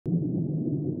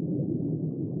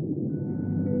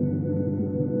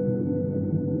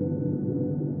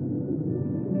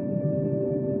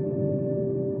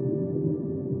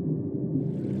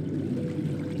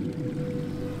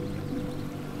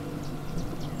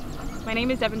My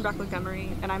name is Devon Brock-Montgomery,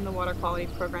 and I'm the Water Quality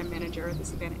Program Manager at the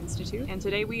Savanna Institute. And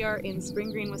today we are in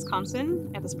Spring Green,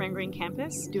 Wisconsin at the Spring Green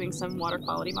campus doing some water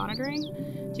quality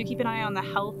monitoring to keep an eye on the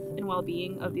health and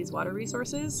well-being of these water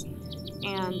resources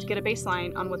and get a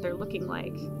baseline on what they're looking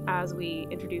like as we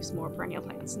introduce more perennial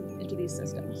plants into these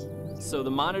systems. So the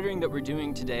monitoring that we're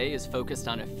doing today is focused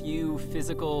on a few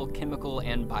physical, chemical,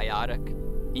 and biotic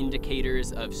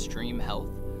indicators of stream health.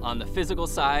 On the physical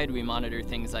side, we monitor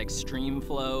things like stream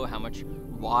flow, how much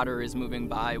water is moving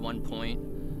by one point.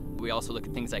 We also look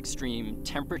at things like stream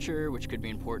temperature, which could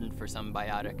be important for some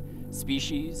biotic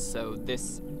species. So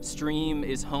this stream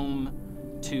is home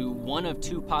to one of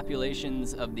two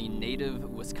populations of the native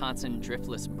Wisconsin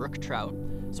driftless brook trout.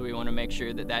 So we want to make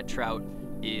sure that that trout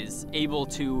is able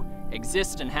to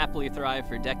exist and happily thrive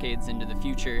for decades into the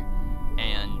future.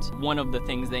 And one of the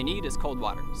things they need is cold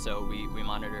water. So we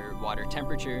monitor water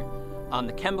temperature. On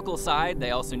the chemical side,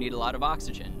 they also need a lot of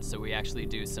oxygen. So we actually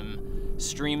do some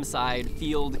stream side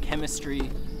field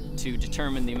chemistry to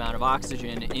determine the amount of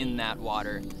oxygen in that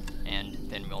water. And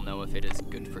then we'll know if it is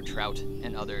good for trout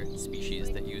and other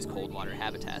species that use cold water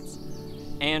habitats.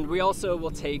 And we also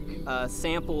will take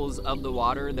samples of the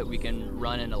water that we can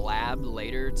run in a lab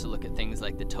later to look at things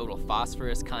like the total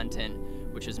phosphorus content,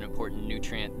 which is an important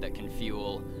nutrient that can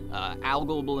fuel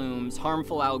algal blooms,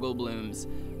 harmful algal blooms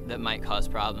that might cause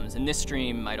problems. And this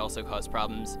stream might also cause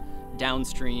problems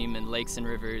downstream in lakes and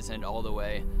rivers and all the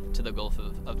way to the Gulf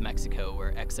of Mexico,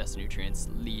 where excess nutrients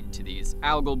lead to these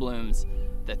algal blooms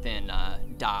that then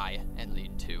die and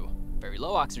lead to very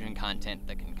low oxygen content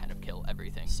that can kind of kill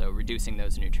everything. So reducing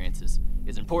those nutrients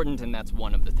is important, and that's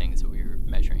one of the things that we're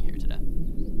measuring here today.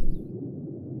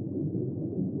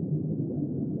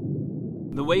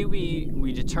 The way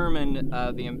we determine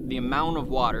the amount of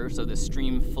water, so the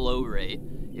stream flow rate,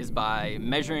 is by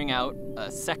measuring out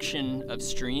a section of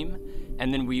stream,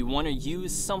 and then we want to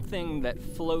use something that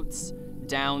floats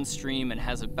downstream and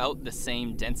has about the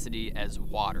same density as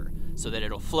water, so that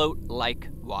it'll float like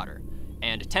water.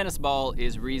 And a tennis ball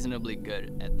is reasonably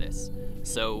good at this.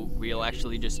 So we'll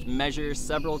actually just measure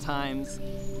several times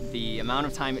the amount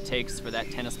of time it takes for that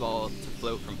tennis ball to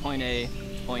float from point A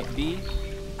to point B.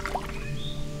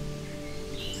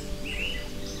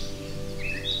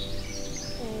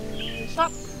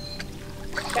 Stop.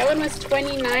 That one was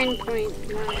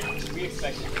 29.9. We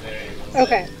expect it to vary.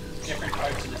 Okay. Different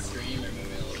parts of the stream are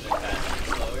moving a little bit faster and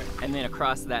slower. And then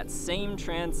across that same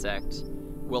transect,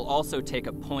 we'll also take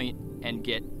a point and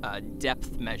get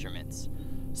depth measurements.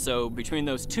 So between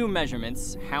those two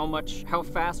measurements, how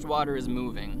fast water is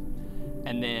moving,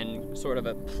 and then sort of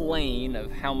a plane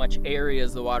of how much area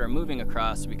is the water moving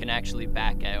across, we can actually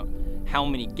back out how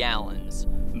many gallons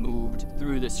moved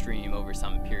through the stream over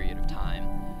some period of time.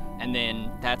 And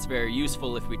then that's very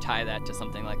useful if we tie that to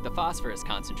something like the phosphorus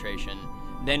concentration.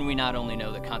 Then we not only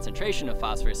know the concentration of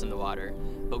phosphorus in the water,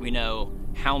 but we know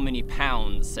how many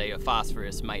pounds, say, of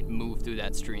phosphorus might move through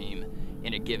that stream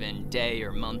in a given day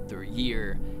or month or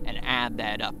year, and add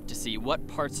that up to see what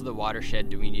parts of the watershed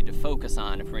do we need to focus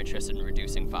on if we're interested in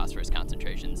reducing phosphorus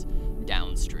concentrations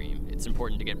downstream. It's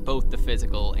important to get both the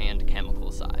physical and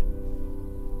chemical side.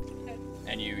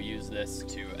 And you use this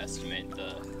to estimate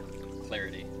the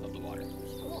clarity of the water.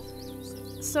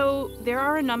 So there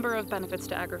are a number of benefits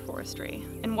to agroforestry,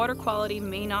 and water quality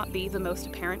may not be the most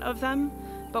apparent of them,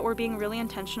 but we're being really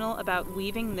intentional about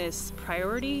weaving this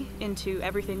priority into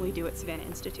everything we do at Savanna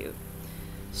Institute.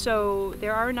 So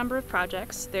there are a number of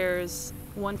projects. There's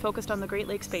one focused on the Great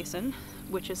Lakes Basin,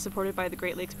 which is supported by the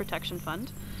Great Lakes Protection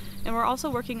Fund, and we're also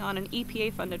working on an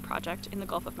EPA-funded project in the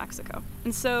Gulf of Mexico.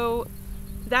 And so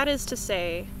that is to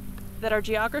say that our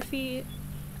geography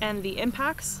and the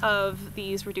impacts of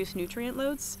these reduced nutrient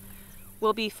loads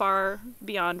will be far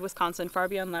beyond Wisconsin, far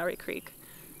beyond Lowery Creek.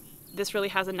 This really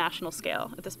has a national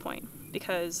scale at this point,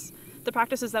 because the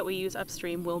practices that we use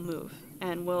upstream will move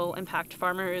and will impact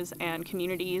farmers and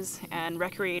communities and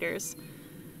recreators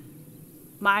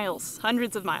miles,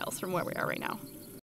 hundreds of miles from where we are right now.